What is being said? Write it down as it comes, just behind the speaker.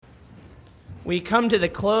We come to the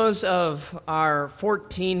close of our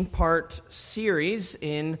 14-part series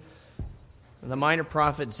in the minor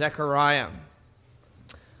prophet Zechariah.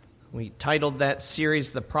 We titled that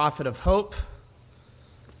series The Prophet of Hope.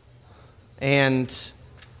 And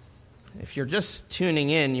if you're just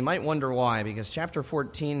tuning in, you might wonder why, because chapter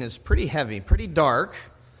 14 is pretty heavy, pretty dark,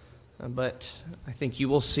 but I think you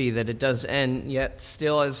will see that it does end, yet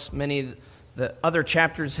still, as many of the other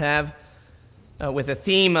chapters have, with a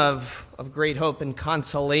theme of great hope and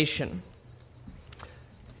consolation.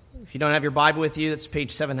 If you don't have your Bible with you, that's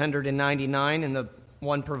page 799 and the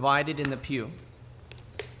one provided in the pew.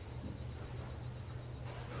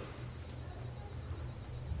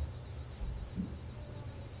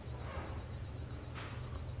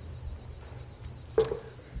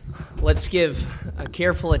 Let's give a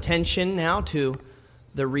careful attention now to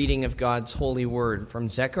the reading of God's holy word from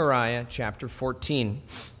Zechariah chapter 14.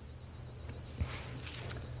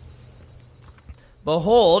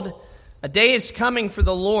 Behold, a day is coming for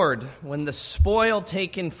the Lord when the spoil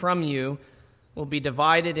taken from you will be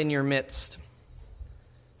divided in your midst.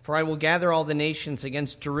 For I will gather all the nations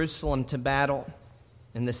against Jerusalem to battle,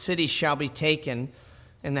 and the city shall be taken,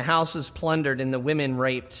 and the houses plundered, and the women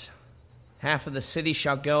raped. Half of the city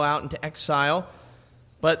shall go out into exile,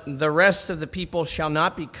 but the rest of the people shall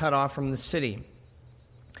not be cut off from the city.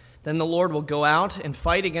 Then the Lord will go out and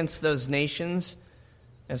fight against those nations,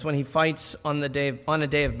 as when he fights on a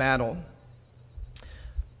day of battle.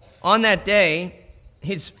 On that day,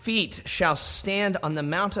 his feet shall stand on the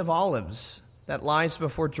Mount of Olives that lies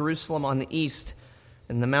before Jerusalem on the east,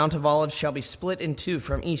 and the Mount of Olives shall be split in two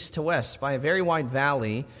from east to west by a very wide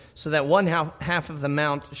valley, so that one half of the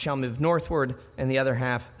mount shall move northward and the other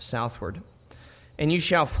half southward. And you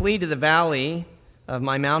shall flee to the valley of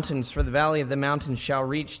my mountains, for the valley of the mountains shall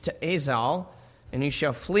reach to Azal, and you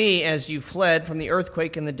shall flee as you fled from the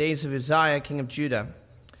earthquake in the days of Uzziah, king of Judah.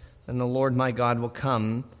 Then the Lord my God will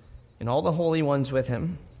come, and all the holy ones with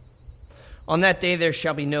him. On that day there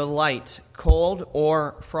shall be no light, cold,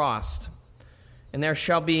 or frost. And there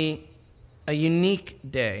shall be a unique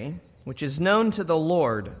day, which is known to the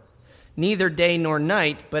Lord, neither day nor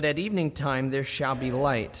night, but at evening time there shall be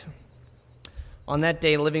light. On that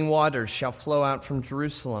day living waters shall flow out from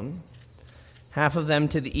Jerusalem, half of them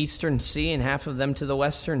to the eastern sea, and half of them to the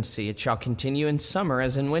western sea. It shall continue in summer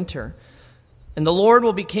as in winter. And the Lord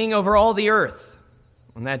will be king over all the earth.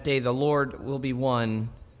 On that day the Lord will be one,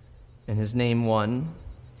 and his name one.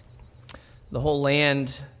 The whole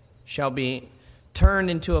land shall be turned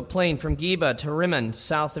into a plain from Geba to Rimmon,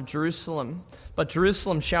 south of Jerusalem. But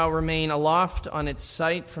Jerusalem shall remain aloft on its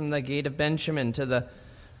site from the gate of Benjamin to the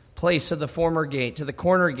place of the former gate, to the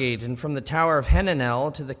corner gate, and from the tower of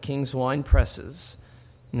Hananel to the king's wine presses.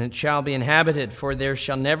 And it shall be inhabited, for there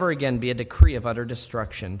shall never again be a decree of utter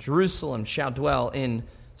destruction. Jerusalem shall dwell in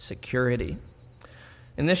security.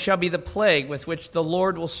 And this shall be the plague with which the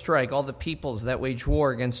Lord will strike all the peoples that wage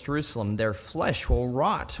war against Jerusalem. Their flesh will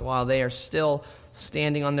rot while they are still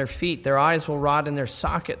standing on their feet. Their eyes will rot in their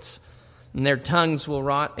sockets, and their tongues will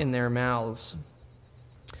rot in their mouths.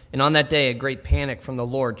 And on that day a great panic from the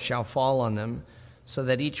Lord shall fall on them, so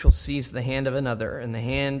that each will seize the hand of another, and the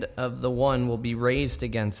hand of the one will be raised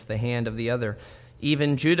against the hand of the other.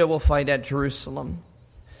 Even Judah will fight at Jerusalem.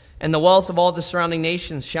 And the wealth of all the surrounding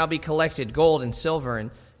nations shall be collected, gold and silver,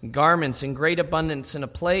 and garments in great abundance. And a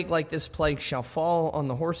plague like this plague shall fall on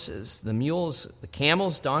the horses, the mules, the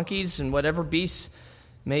camels, donkeys, and whatever beasts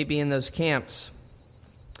may be in those camps.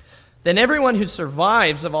 Then everyone who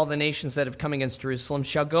survives of all the nations that have come against Jerusalem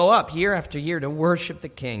shall go up year after year to worship the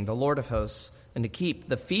King, the Lord of hosts, and to keep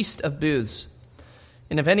the Feast of Booths.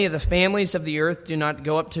 And if any of the families of the earth do not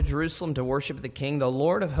go up to Jerusalem to worship the King, the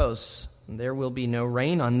Lord of hosts, there will be no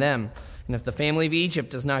rain on them. And if the family of Egypt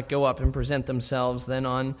does not go up and present themselves, then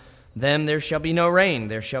on them there shall be no rain.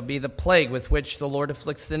 There shall be the plague with which the Lord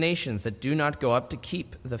afflicts the nations that do not go up to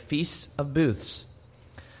keep the Feasts of Booths.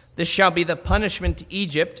 This shall be the punishment to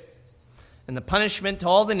Egypt, and the punishment to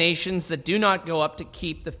all the nations that do not go up to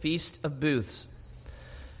keep the Feast of Booths.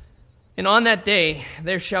 And on that day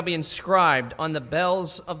there shall be inscribed on the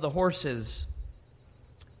bells of the horses,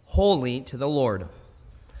 Holy to the Lord.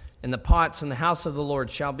 And the pots in the house of the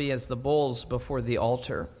Lord shall be as the bowls before the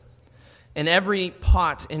altar. And every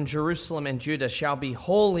pot in Jerusalem and Judah shall be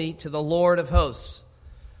holy to the Lord of hosts,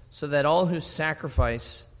 so that all who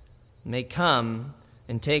sacrifice may come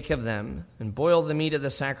and take of them, and boil the meat of the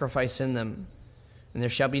sacrifice in them. And there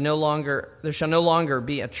shall no longer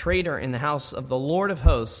be a traitor in the house of the Lord of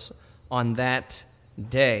hosts on that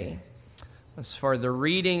day. As for the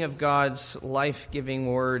reading of God's life-giving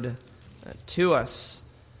word to us,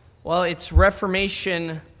 well, it's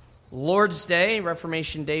Reformation Lord's Day,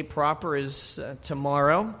 Reformation Day proper, is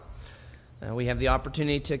tomorrow. We have the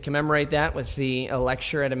opportunity to commemorate that with the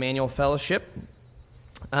lecture at Emmanuel Fellowship.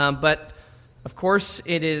 But, of course,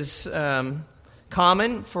 it is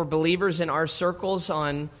common for believers in our circles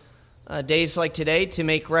on days like today to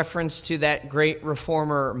make reference to that great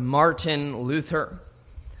reformer Martin Luther.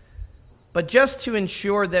 But just to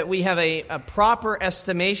ensure that we have a proper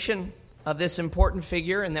estimation of this important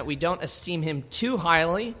figure and that we don't esteem him too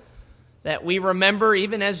highly, that we remember,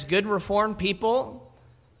 even as good Reformed people,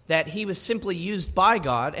 that he was simply used by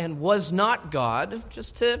God and was not God,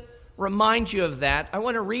 just to remind you of that, I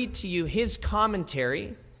want to read to you his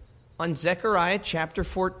commentary on Zechariah chapter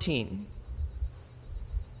 14.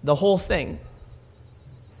 The whole thing.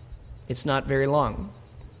 It's not very long.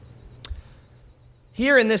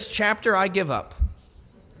 Here in this chapter, I give up,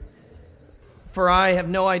 for I have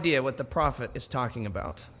no idea what the prophet is talking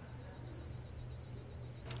about.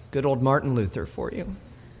 Good old Martin Luther for you.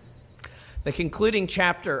 The concluding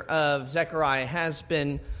chapter of Zechariah has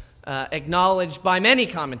been acknowledged by many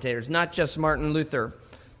commentators, not just Martin Luther,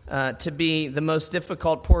 to be the most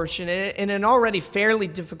difficult portion in an already fairly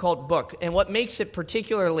difficult book. And what makes it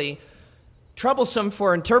particularly troublesome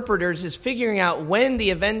for interpreters is figuring out when the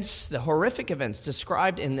events, the horrific events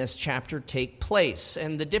described in this chapter, take place.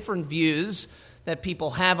 And the different views that people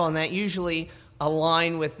have on that usually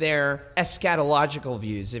align with their eschatological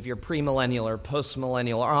views, if you're premillennial or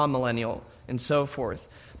postmillennial or amillennial and so forth.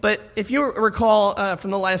 But if you recall from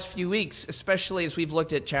the last few weeks, especially as we've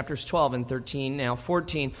looked at chapters 12 and 13, now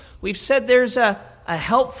 14, we've said there's a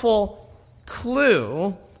helpful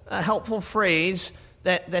clue, a helpful phrase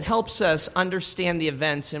that helps us understand the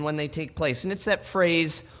events and when they take place. And it's that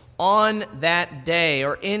phrase, on that day,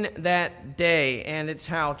 or in that day. And it's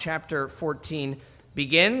how chapter 14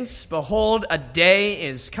 begins. Behold, a day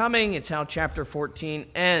is coming. It's how chapter 14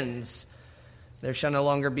 ends. There shall no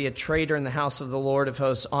longer be a traitor in the house of the Lord of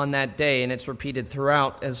hosts on that day. And it's repeated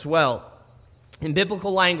throughout as well. In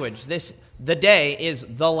biblical language, the day is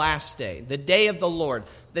the last day, the day of the Lord,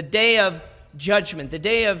 the day of judgment, the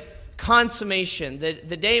day of consummation,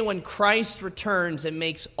 the day when Christ returns and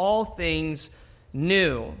makes all things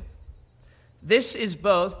new.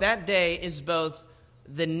 That day is both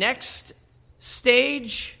the next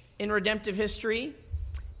stage in redemptive history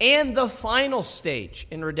and the final stage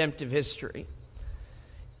in redemptive history.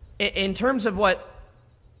 In terms of what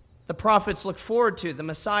the prophets look forward to, the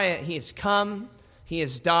Messiah, he has come, he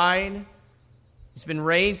has died, he's been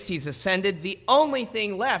raised, he's ascended. The only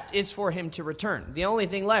thing left is for him to return. The only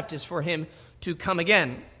thing left is for him to come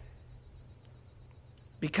again.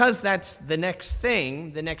 Because that's the next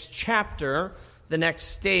thing, the next chapter, the next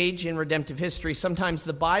stage in redemptive history, sometimes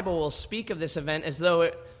the Bible will speak of this event as though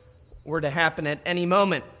it were to happen at any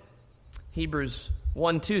moment. Hebrews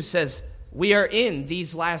 1:2 says, we are in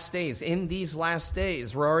these last days. In these last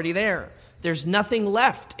days. We're already there. There's nothing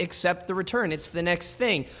left except the return. It's the next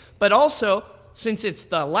thing. But also, since it's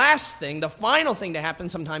the last thing, the final thing to happen,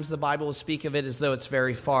 sometimes the Bible will speak of it as though it's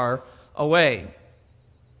very far away.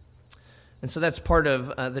 And so that's part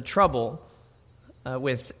of the trouble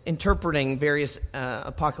with interpreting various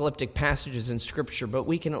apocalyptic passages in Scripture. But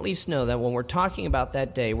we can at least know that when we're talking about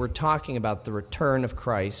that day, we're talking about the return of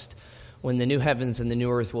Christ, when the new heavens and the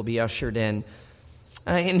new earth will be ushered in.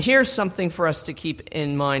 And here's something for us to keep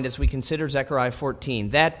in mind as we consider Zechariah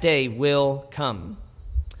 14. That day will come.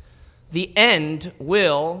 The end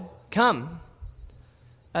will come.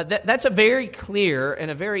 That's a very clear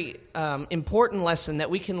and a very important lesson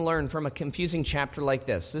that we can learn from a confusing chapter like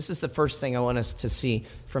this. This is the first thing I want us to see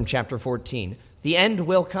from chapter 14. The end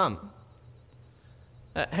will come.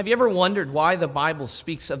 Have you ever wondered why the Bible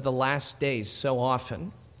speaks of the last days so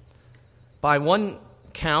often? By one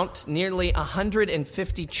count, nearly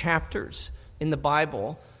 150 chapters in the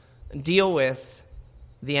Bible deal with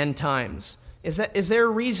the end times. Is there a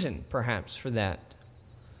reason, perhaps, for that?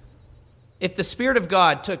 If the Spirit of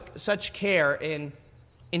God took such care in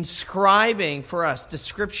inscribing for us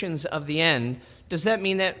descriptions of the end, does that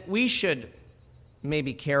mean that we should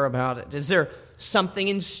maybe care about it? Is there something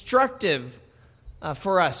instructive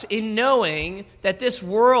for us in knowing that this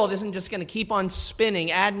world isn't just going to keep on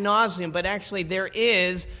spinning ad nauseum, but actually there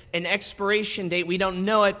is an expiration date? We don't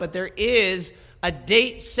know it, but there is a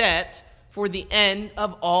date set for the end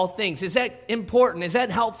of all things. Is that important? Is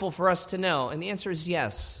that helpful for us to know? And the answer is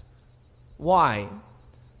yes. Why?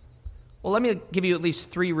 Well, let me give you at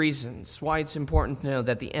least 3 reasons why it's important to know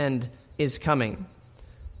that the end is coming.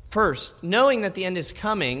 First, knowing that the end is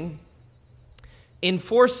coming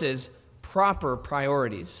enforces proper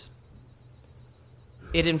priorities.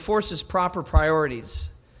 It enforces proper priorities.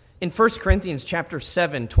 In 1 Corinthians chapter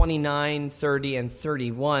 7, 29, 30, and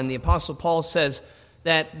 31, the Apostle Paul says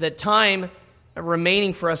that the time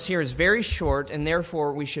remaining for us here is very short, and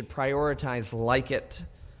therefore we should prioritize like it.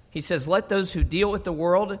 He says, let those who deal with the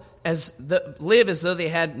world live as though they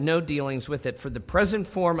had no dealings with it, for the present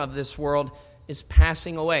form of this world is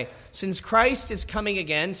passing away. Since Christ is coming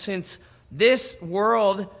again, since this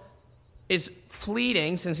world is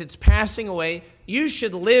fleeting, since it's passing away, you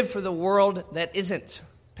should live for the world that isn't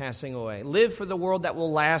passing away. Live for the world that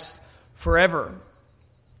will last forever.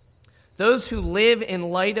 Those who live in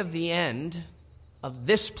light of the end of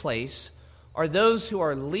this place are those who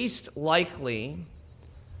are least likely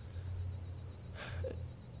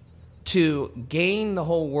to gain the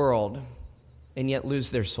whole world and yet lose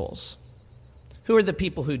their souls. Who are the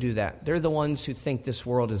people who do that? They're the ones who think this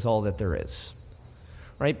world is all that there is,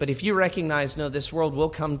 right? But if you recognize, no, this world will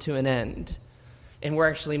come to an end, and we're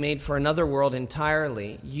actually made for another world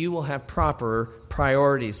entirely, you will have proper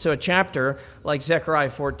priorities. So a chapter like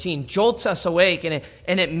Zechariah 14 jolts us awake,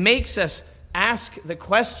 and it makes us ask the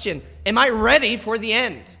question, am I ready for the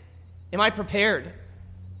end? Am I prepared?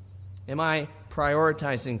 Am I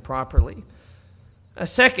prioritizing properly? A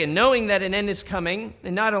second, knowing that an end is coming,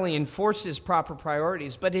 it not only enforces proper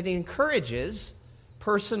priorities, but it encourages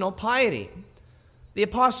personal piety. The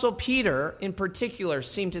Apostle Peter, in particular,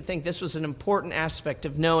 seemed to think this was an important aspect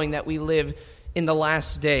of knowing that we live in the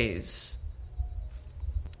last days.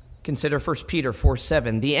 Consider 1 Peter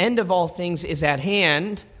 4:7. The end of all things is at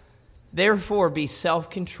hand, therefore be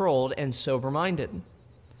self-controlled and sober-minded.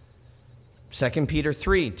 2 Peter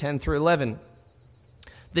 3:10 through 11.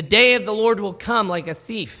 The day of the Lord will come like a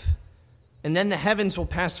thief, and then the heavens will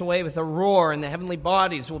pass away with a roar, and the heavenly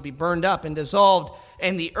bodies will be burned up and dissolved,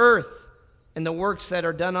 and the earth and the works that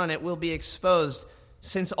are done on it will be exposed.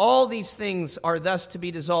 Since all these things are thus to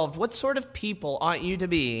be dissolved, what sort of people ought you to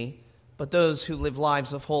be but those who live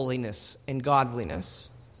lives of holiness and godliness?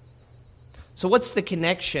 So what's the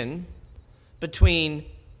connection between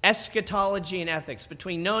eschatology and ethics,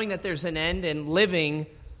 between knowing that there's an end and living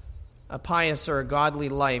a pious or a godly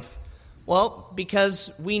life? Well,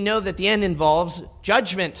 because we know that the end involves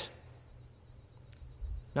judgment.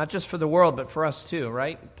 Not just for the world, but for us too,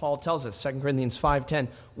 right? Paul tells us, 2 Corinthians 5:10,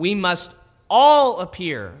 we must all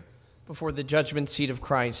appear before the judgment seat of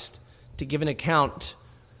Christ to give an account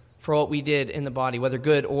for what we did in the body, whether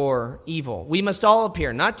good or evil. We must all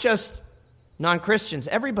appear, not just non-Christians.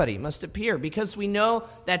 Everybody must appear, because we know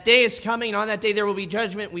that day is coming, and on that day there will be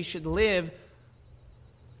judgment. We should live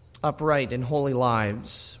upright and holy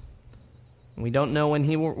lives. We don't know when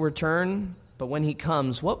he will return, but when he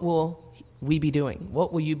comes, what will we be doing?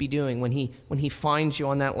 What will you be doing when he finds you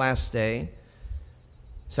on that last day?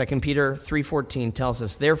 2 Peter 3:14 tells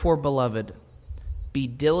us, therefore, beloved, be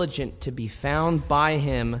diligent to be found by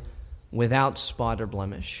him without spot or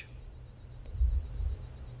blemish.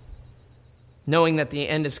 Knowing that the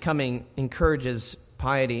end is coming encourages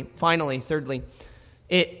piety. Finally, thirdly,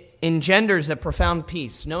 it engenders a profound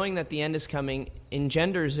peace. Knowing that the end is coming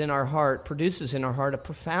engenders in our heart, produces in our heart a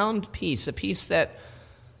profound peace, a peace that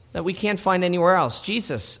we can't find anywhere else.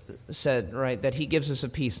 Jesus said, right, that he gives us a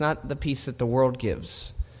peace, not the peace that the world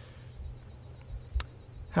gives.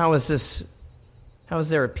 How is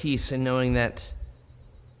there a peace in knowing that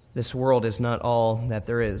this world is not all that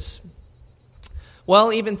there is?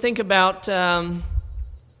 Well, even think about the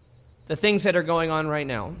things that are going on right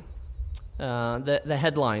now. The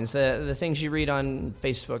headlines, the things you read on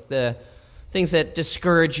Facebook, the things that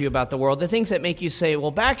discourage you about the world, the things that make you say,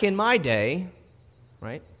 well, back in my day,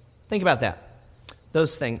 right? Think about that.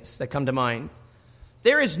 Those things that come to mind.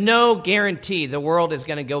 There is no guarantee the world is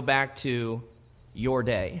going to go back to your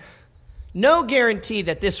day. No guarantee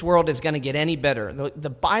that this world is going to get any better. The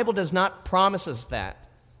Bible does not promise us that.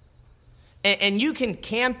 And you can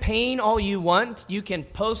campaign all you want. You can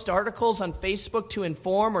post articles on Facebook to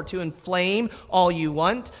inform or to inflame all you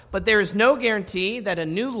want. But there is no guarantee that a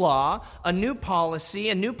new law, a new policy,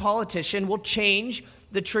 a new politician will change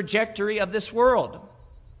the trajectory of this world.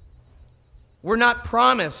 We're not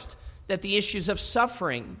promised that the issues of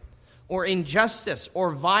suffering or injustice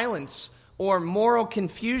or violence or moral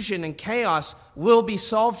confusion and chaos will be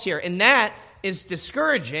solved here. And that is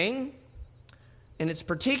discouraging. And it's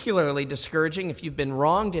particularly discouraging if you've been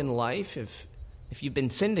wronged in life, if you've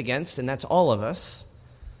been sinned against, and that's all of us.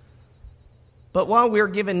 But while we're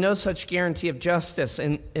given no such guarantee of justice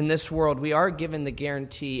in this world, we are given the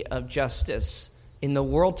guarantee of justice in the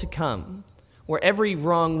world to come, where every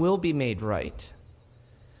wrong will be made right.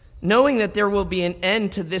 Knowing that there will be an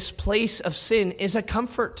end to this place of sin is a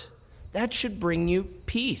comfort. That should bring you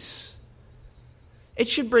peace. It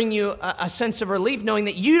should bring you a sense of relief knowing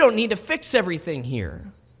that you don't need to fix everything here.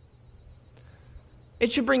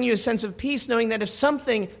 It should bring you a sense of peace knowing that if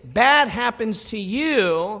something bad happens to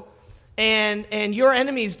you and your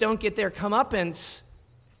enemies don't get their comeuppance,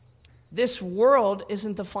 this world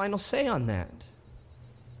isn't the final say on that.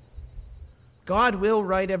 God will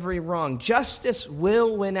right every wrong. Justice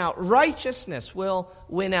will win out. Righteousness will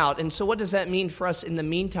win out. And so what does that mean for us in the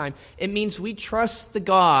meantime? It means we trust the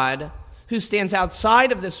God who stands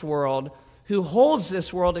outside of this world, who holds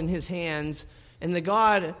this world in his hands, and the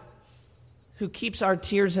God who keeps our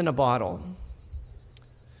tears in a bottle,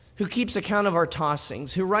 who keeps account of our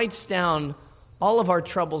tossings, who writes down all of our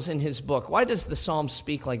troubles in his book. Why does the Psalm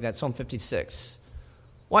speak like that, Psalm 56?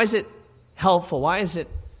 Why is it helpful? Why is it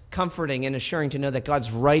comforting and assuring to know that God's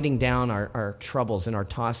writing down our troubles and our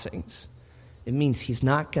tossings? It means he's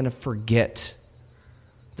not going to forget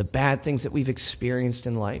the bad things that we've experienced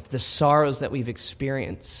in life, the sorrows that we've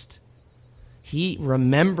experienced. He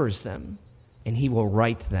remembers them, and he will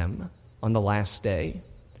right them on the last day.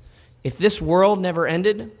 If this world never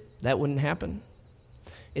ended, that wouldn't happen.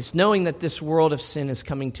 It's knowing that this world of sin is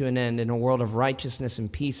coming to an end and a world of righteousness and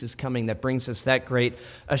peace is coming that brings us that great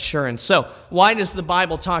assurance. So, why does the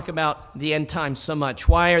Bible talk about the end times so much?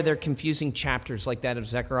 Why are there confusing chapters like that of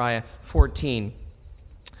Zechariah 14?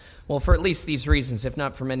 Well, for at least these reasons, if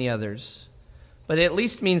not for many others. But it at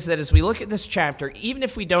least means that as we look at this chapter, even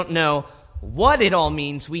if we don't know what it all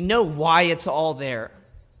means, we know why it's all there.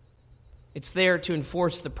 It's there to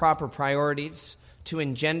enforce the proper priorities, to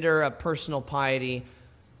engender a personal piety,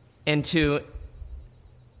 and to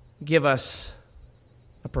give us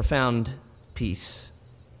a profound peace.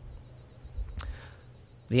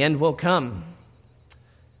 The end will come,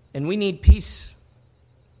 and we need peace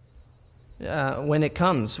when it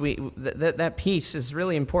comes. That peace is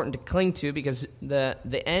really important to cling to because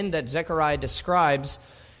the end that Zechariah describes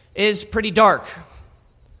is pretty dark.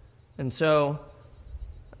 And so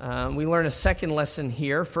we learn a second lesson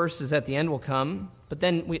here. First is that the end will come. But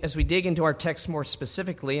then as we dig into our text more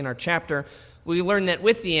specifically in our chapter, we learn that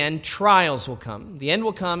with the end, trials will come. The end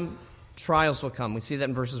will come, trials will come. We see that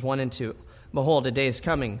in verses 1 and 2. Behold, a day is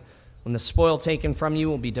coming when the spoil taken from you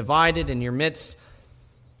will be divided in your midst.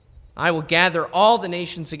 I will gather all the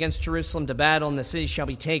nations against Jerusalem to battle, and the city shall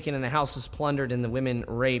be taken, and the houses plundered, and the women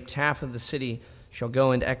raped. Half of the city shall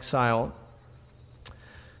go into exile.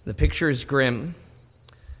 The picture is grim.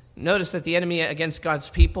 Notice that the enemy against God's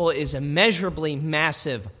people is immeasurably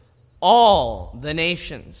massive. All the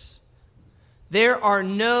nations. There are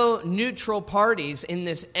no neutral parties in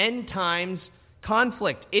this end times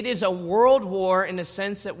conflict. It is a world war in a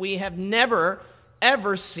sense that we have never,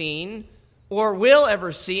 ever seen or will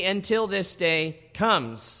ever see until this day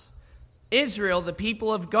comes. Israel, the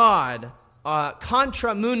people of God,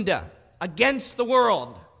 contra munda, against the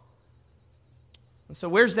world. So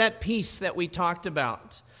where's that peace that we talked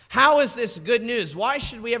about? How is this good news? Why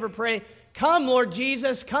should we ever pray, come, Lord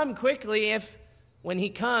Jesus, come quickly, if when he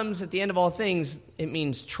comes at the end of all things, it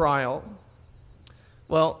means trial?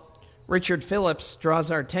 Well, Richard Phillips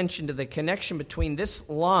draws our attention to the connection between this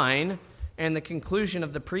line and the conclusion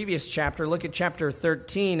of the previous chapter. Look at chapter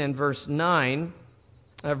 13 and verse 9.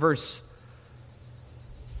 Let's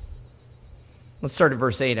start at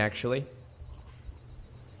verse 8, actually.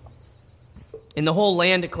 In the whole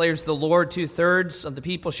land declares the Lord, 2/3 of the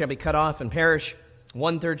people shall be cut off and perish.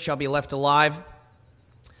 1/3 shall be left alive.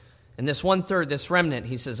 And this 1/3, this remnant,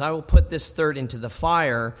 he says, I will put this third into the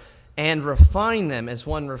fire and refine them as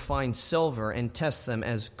one refines silver and test them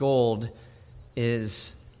as gold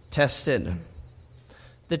is tested.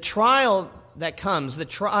 The trial that comes, the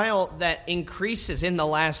trial that increases in the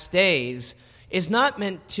last days is not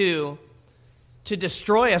meant to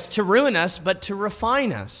destroy us, to ruin us, but to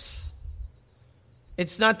refine us.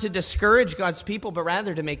 It's not to discourage God's people, but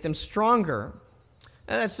rather to make them stronger.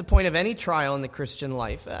 And that's the point of any trial in the Christian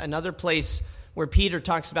life. Another place where Peter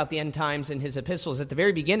talks about the end times in his epistles at the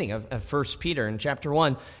very beginning of 1 Peter in chapter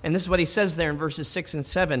 1. And this is what he says there in verses 6 and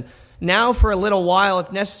 7. Now for a little while,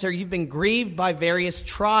 if necessary, you've been grieved by various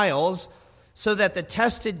trials, so that the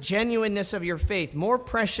tested genuineness of your faith, more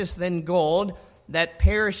precious than gold, that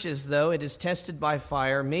perishes though it is tested by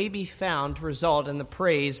fire, may be found to result in the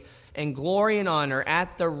praise and glory and honor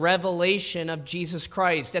at the revelation of Jesus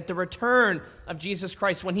Christ, at the return of Jesus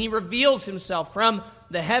Christ, when he reveals himself from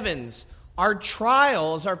the heavens. Our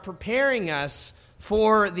trials are preparing us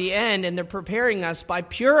for the end, and they're preparing us by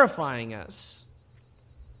purifying us.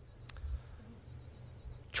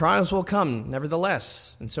 Trials will come,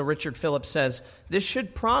 nevertheless. And so Richard Phillips says, this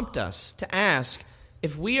should prompt us to ask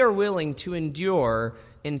if we are willing to endure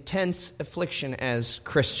intense affliction as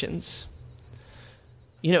Christians.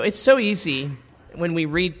 You know, it's so easy when we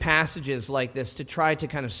read passages like this to try to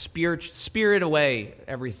kind of spirit away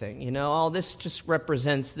everything. You know, oh, this just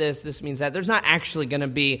represents this means that. There's not actually going to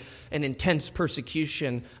be an intense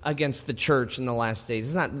persecution against the church in the last days.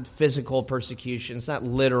 It's not physical persecution. It's not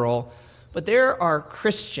literal. But there are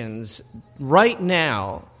Christians right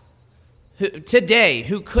now, today,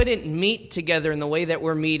 who couldn't meet together in the way that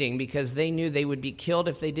we're meeting because they knew they would be killed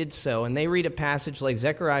if they did so. And they read a passage like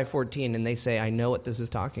Zechariah 14 and they say, I know what this is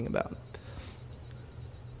talking about.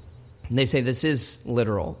 And they say, this is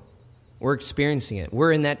literal. We're experiencing it.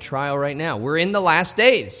 We're in that trial right now. We're in the last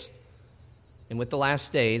days. And with the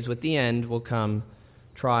last days, with the end, will come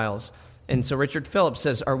trials. And so Richard Phillips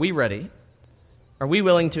says, are we ready? Are we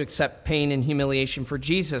willing to accept pain and humiliation for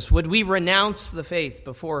Jesus? Would we renounce the faith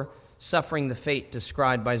before suffering the fate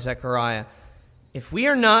described by Zechariah? If we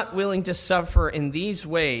are not willing to suffer in these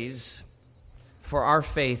ways for our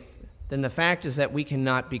faith, then the fact is that we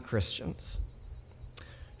cannot be Christians.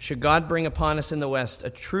 Should God bring upon us in the West a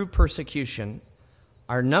true persecution,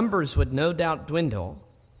 our numbers would no doubt dwindle,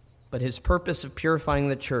 but his purpose of purifying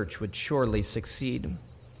the church would surely succeed.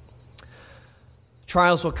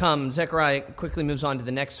 Trials will come. Zechariah quickly moves on to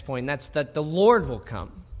the next point, and that's that the Lord will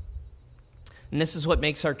come. And this is what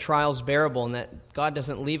makes our trials bearable, and that God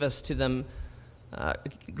doesn't leave us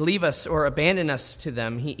or abandon us to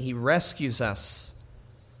them. He rescues us.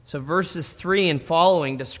 So verses 3 and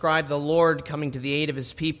following describe the Lord coming to the aid of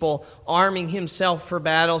his people, arming himself for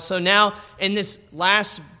battle. So now in this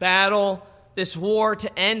last battle, this war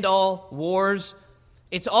to end all wars,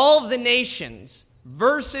 it's all of the nations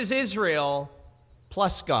versus Israel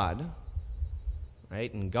plus God.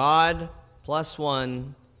 Right? And God plus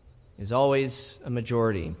one is always a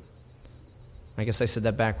majority. I guess I said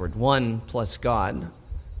that backward. One plus God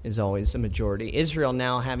is always a majority. Israel,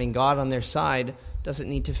 now having God on their side, doesn't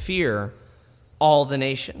need to fear all the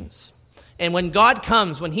nations. And when God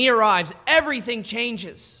comes, when he arrives, everything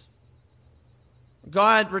changes.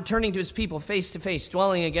 God returning to his people face to face,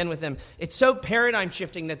 dwelling again with them. It's so paradigm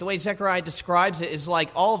shifting that the way Zechariah describes it is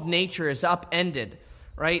like all of nature is upended,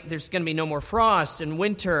 right? There's going to be no more frost and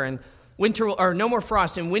winter, no more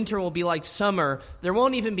frost, and winter will be like summer. There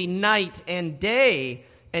won't even be night and day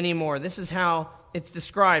anymore. This is how it's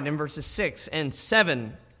described in verses 6 and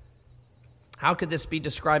 7. How could this be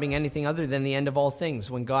describing anything other than the end of all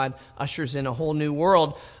things when God ushers in a whole new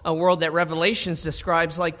world, a world that Revelations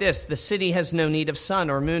describes like this: the city has no need of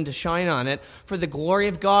sun or moon to shine on it, for the glory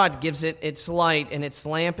of God gives it its light, and its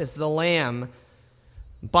lamp is the Lamb.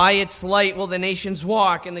 By its light will the nations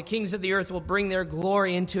walk, and the kings of the earth will bring their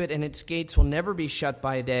glory into it, and its gates will never be shut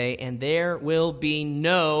by day, and there will be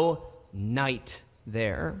no night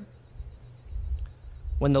there.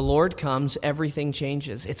 When the Lord comes, everything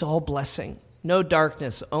changes. It's all blessing. No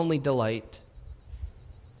darkness, only delight.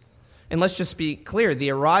 And let's just be clear,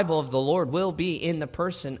 the arrival of the Lord will be in the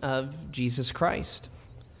person of Jesus Christ.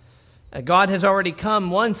 God has already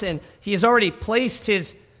come once, and he has already placed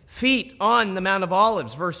his feet on the Mount of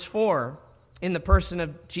Olives, verse 4, in the person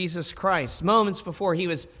of Jesus Christ, moments before he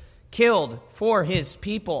was killed for his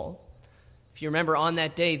people. If you remember, on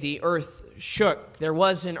that day, the earth shook. There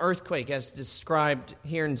was an earthquake, as described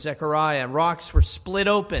here in Zechariah. Rocks were split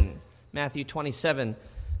open. Matthew 27,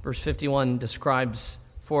 verse 51 describes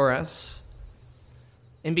for us.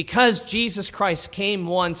 And because Jesus Christ came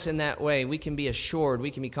once in that way, we can be assured,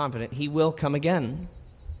 we can be confident, he will come again.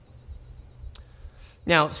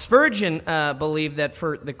 Now, Spurgeon believed that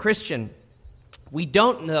for the Christian, we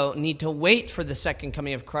don't need to wait for the second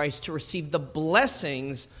coming of Christ to receive the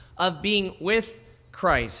blessings of being with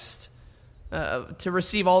Christ, to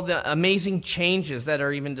receive all the amazing changes that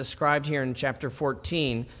are even described here in chapter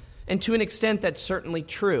 14. And to an extent, that's certainly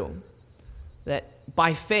true, that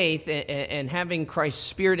by faith and having Christ's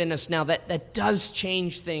Spirit in us now, that does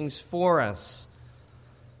change things for us.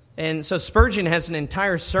 And so Spurgeon has an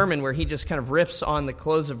entire sermon where he just kind of riffs on the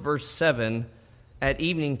close of verse 7, at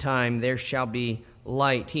evening time there shall be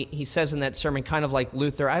light. He says in that sermon, kind of like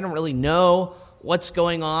Luther, I don't really know what's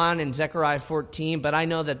going on in Zechariah 14, but I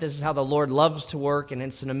know that this is how the Lord loves to work, and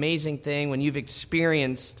it's an amazing thing when you've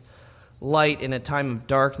experienced light in a time of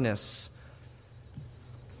darkness.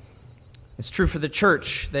 It's true for the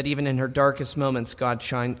church that even in her darkest moments, God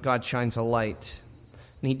shines a light.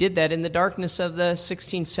 And he did that in the darkness of the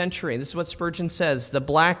 16th century. This is what Spurgeon says: the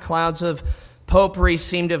black clouds of popery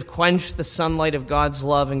seem to have quenched the sunlight of God's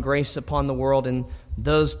love and grace upon the world in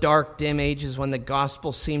those dark, dim ages when the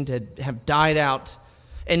gospel seemed to have died out.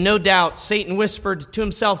 And no doubt Satan whispered to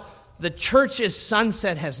himself, the church's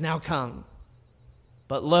sunset has now come.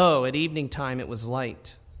 But lo, at evening time it was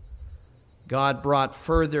light. God brought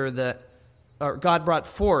further the God brought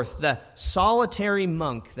forth the solitary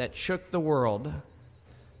monk that shook the world.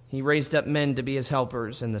 He raised up men to be his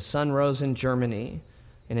helpers, and the sun rose in Germany,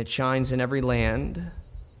 and it shines in every land.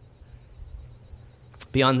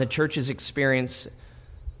 Beyond the church's experience,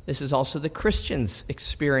 this is also the Christian's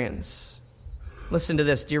experience. Listen to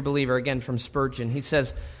this, dear believer, again from Spurgeon. He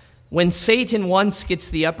says, when Satan once gets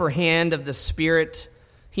the upper hand of the Spirit,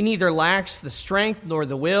 he neither lacks the strength nor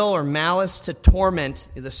the will or malice to torment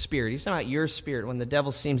the spirit. He's not your spirit when the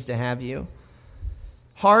devil seems to have you.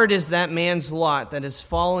 Hard is that man's lot that has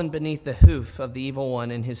fallen beneath the hoof of the evil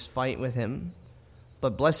one in his fight with him.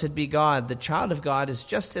 But blessed be God, the child of God is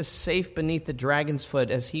just as safe beneath the dragon's foot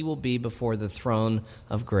as he will be before the throne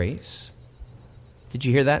of grace. Did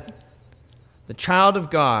you hear that? The child of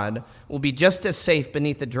God will be just as safe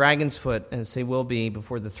beneath the dragon's foot as they will be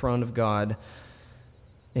before the throne of God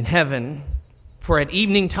in heaven. For at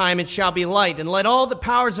evening time it shall be light, and let all the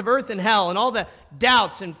powers of earth and hell and all the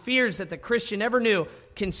doubts and fears that the Christian ever knew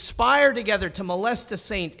conspire together to molest a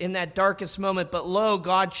saint in that darkest moment. But lo,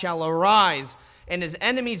 God shall arise, and his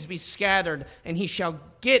enemies be scattered, and he shall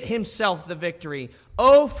get himself the victory.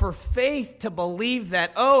 Oh, for faith to believe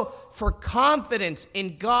that. Oh, for confidence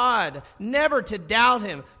in God, never to doubt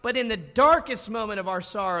him, but in the darkest moment of our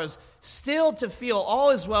sorrows, still to feel all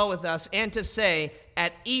is well with us, and to say,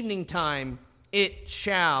 at evening time, it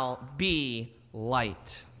shall be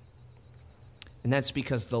light. And that's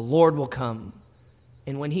because the Lord will come.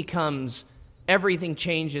 And when he comes, everything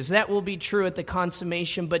changes. That will be true at the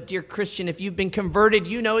consummation. But dear Christian, if you've been converted,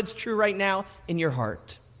 you know it's true right now in your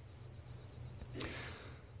heart.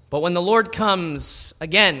 But when the Lord comes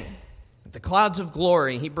again, the clouds of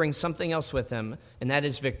glory, he brings something else with him, and that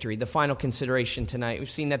is victory. The final consideration tonight. We've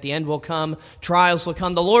seen that the end will come, trials will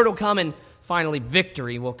come, the Lord will come, and finally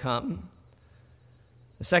victory will come.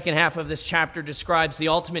 The second half of this chapter describes the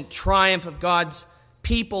ultimate triumph of God's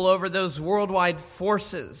people over those worldwide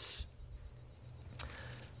forces.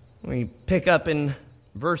 We pick up in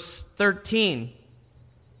verse 13.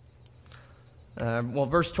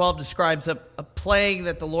 Verse 12 describes a plague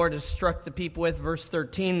that the Lord has struck the people with. Verse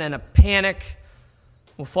 13, then a panic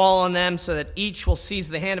will fall on them so that each will seize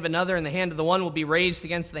the hand of another, and the hand of the one will be raised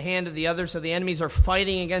against the hand of the other, so the enemies are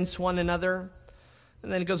fighting against one another.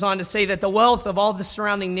 And then it goes on to say that the wealth of all the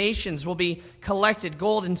surrounding nations will be collected,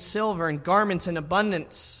 gold and silver and garments in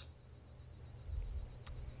abundance.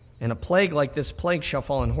 And a plague like this plague shall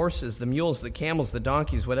fall on horses, the mules, the camels, the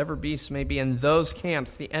donkeys, whatever beasts may be in those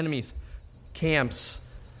camps, the enemies' camps.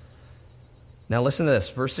 Now listen to this,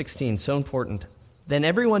 verse 16, so important. Then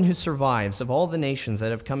everyone who survives of all the nations that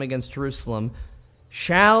have come against Jerusalem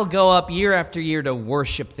shall go up year after year to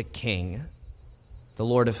worship the King, the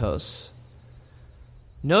Lord of hosts.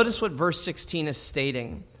 Notice what verse 16 is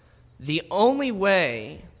stating. The only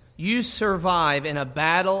way you survive in a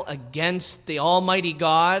battle against the Almighty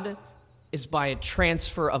God is by a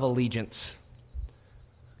transfer of allegiance.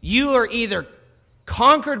 You are either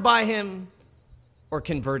conquered by him or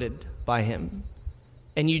converted by him,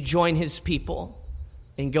 and you join his people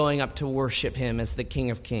in going up to worship him as the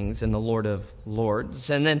King of Kings and the Lord of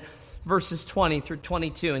Lords. And then verses 20 through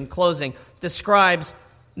 22 in closing describes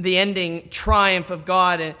the ending triumph of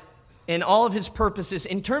God and all of his purposes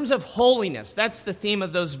in terms of holiness. That's the theme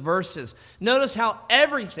of those verses. Notice how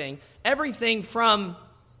everything from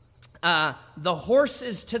the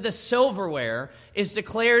horses to the silverware is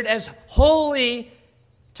declared as holy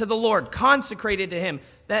to the Lord, consecrated to him.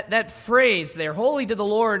 That phrase there, holy to the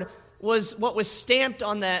Lord, was what was stamped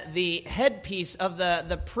on the headpiece of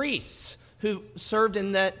the priests who served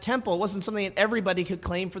in the temple. It wasn't something that everybody could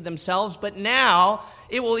claim for themselves, but now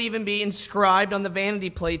it will even be inscribed on the vanity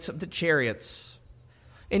plates of the chariots.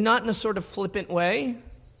 And not in a sort of flippant way,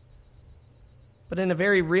 but in a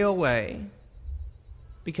very real way.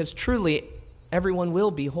 Because truly, everyone will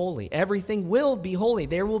be holy. Everything will be holy.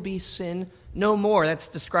 There will be sin no more. That's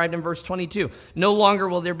described in verse 22. No longer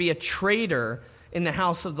will there be a traitor in the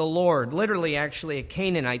house of the Lord. Literally, actually, a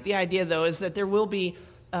Canaanite. The idea, though, is that there will be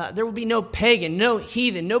no pagan, no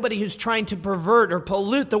heathen, nobody who's trying to pervert or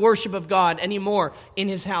pollute the worship of God anymore in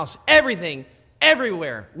his house. Everything,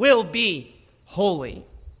 everywhere, will be holy.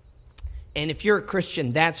 And if you're a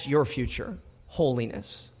Christian, that's your future,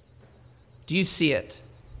 holiness. Do you see it?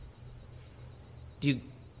 Do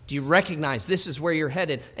you recognize this is where you're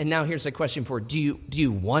headed? And now here's a question for you. Do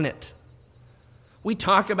you want it? We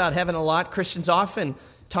talk about heaven a lot. Christians often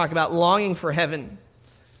talk about longing for heaven.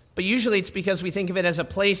 But usually it's because we think of it as a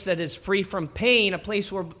place that is free from pain, a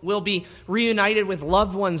place where we'll be reunited with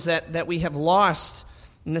loved ones that we have lost.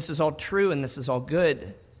 And this is all true and this is all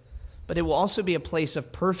good. But it will also be a place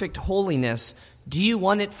of perfect holiness Do you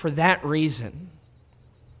want it for that reason?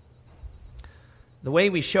 The way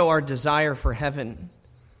we show our desire for heaven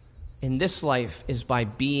in this life is by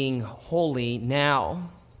being holy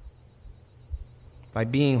now. By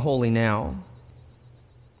being holy now.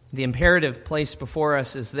 The imperative placed before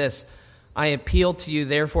us is this: I appeal to you,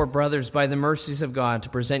 therefore, brothers, by the mercies of God, to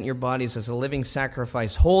present your bodies as a living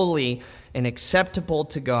sacrifice, holy and acceptable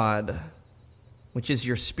to God, which is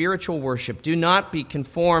your spiritual worship. Do not be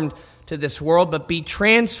conformed to this world, but be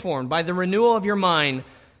transformed by the renewal of your mind,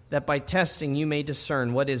 that by testing you may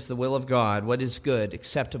discern what is the will of God, what is good,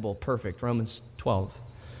 acceptable, perfect. Romans 12.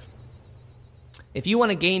 If you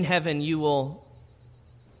want to gain heaven, you will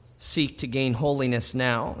seek to gain holiness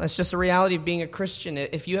now. That's just the reality of being a Christian.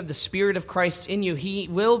 If you have the Spirit of Christ in you, He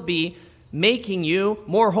will be making you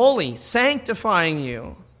more holy, sanctifying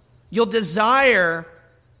you. Your desire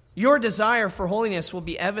for holiness will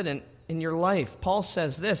be evident in your life. Paul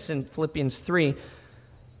says this in Philippians 3,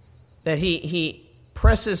 that he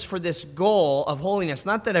presses for this goal of holiness.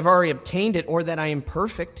 Not that I've already obtained it or that I am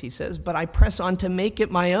perfect, he says, but I press on to make it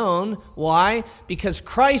my own. Why? Because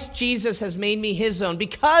Christ Jesus has made me His own.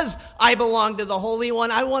 Because I belong to the Holy One,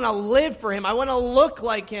 I want to live for Him. I want to look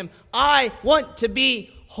like Him. I want to be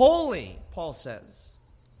holy, Paul says.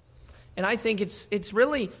 And I think it's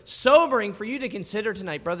really sobering for you to consider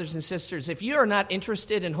tonight, brothers and sisters. If you are not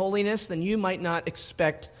interested in holiness, then you might not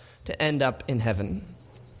expect to end up in heaven.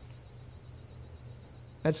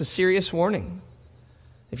 That's a serious warning.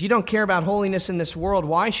 If you don't care about holiness in this world,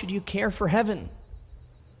 why should you care for heaven?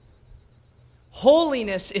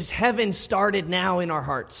 Holiness is heaven started now in our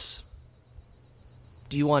hearts.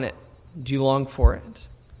 Do you want it? Do you long for it?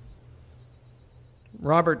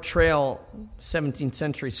 Robert Trail, 17th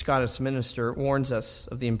century Scottish minister, warns us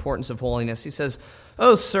of the importance of holiness. He says,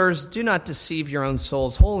 "Oh, sirs, do not deceive your own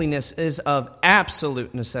souls. Holiness is of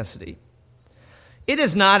absolute necessity. It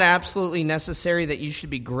is not absolutely necessary that you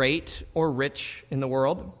should be great or rich in the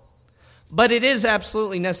world, but it is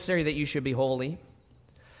absolutely necessary that you should be holy.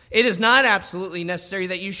 It is not absolutely necessary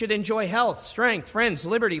that you should enjoy health, strength, friends,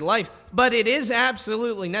 liberty, life, but it is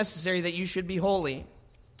absolutely necessary that you should be holy.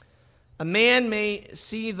 A man may not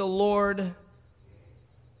see the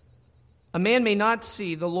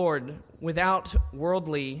Lord without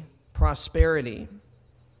worldly prosperity,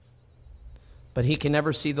 but he can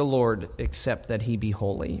never see the Lord except that he be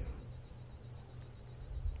holy."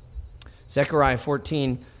 Zechariah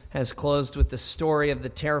 14 has closed with the story of the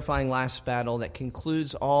terrifying last battle that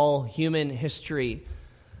concludes all human history.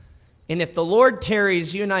 And if the Lord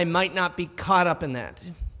tarries, you and I might not be caught up in that.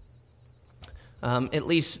 At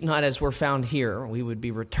least not as we're found here. We would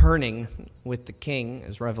be returning with the King,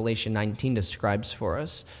 as Revelation 19 describes for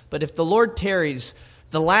us. But if the Lord tarries,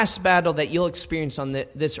 the last battle that you'll experience on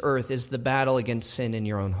this earth is the battle against sin in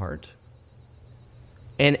your own heart.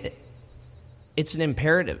 And it's an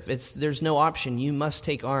imperative. There's no option. You must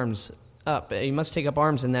take arms up. You must take up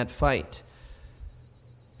arms in that fight,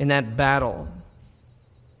 in that battle,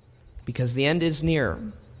 because the end is near,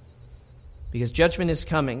 because judgment is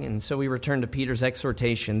coming. And so we return to Peter's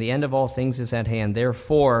exhortation. The end of all things is at hand.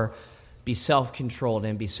 Therefore, be self-controlled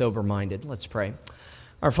and be sober-minded. Let's pray.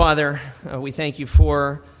 Our Father, we thank you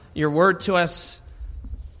for your word to us,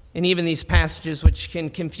 and even these passages which can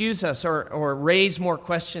confuse us or raise more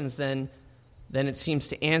questions than it seems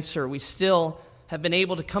to answer. We still have been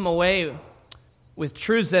able to come away with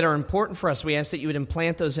truths that are important for us. We ask that you would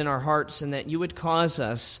implant those in our hearts and that you would cause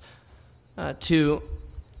us to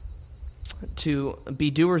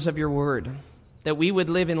be doers of your word, that we would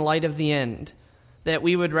live in light of the end, that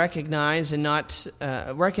we would recognize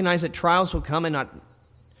that trials will come and not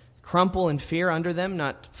crumple in fear under them,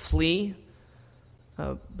 not flee,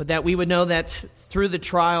 but that we would know that through the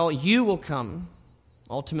trial you will come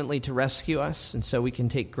ultimately to rescue us, and so we can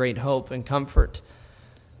take great hope and comfort.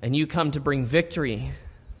 And you come to bring victory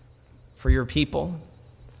for your people,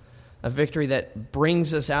 a victory that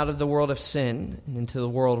brings us out of the world of sin and into the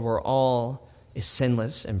world where all is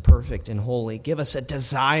sinless and perfect and holy. Give us a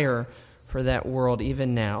desire for that world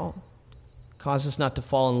even now. Cause us not to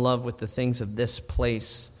fall in love with the things of this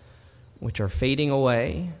place, which are fading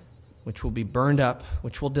away, which will be burned up,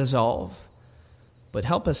 which will dissolve. But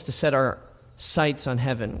help us to set our sights on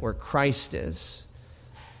heaven where Christ is,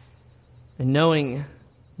 and knowing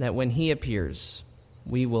that when he appears,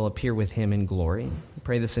 we will appear with him in glory. We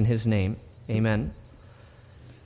pray this in his name. Amen.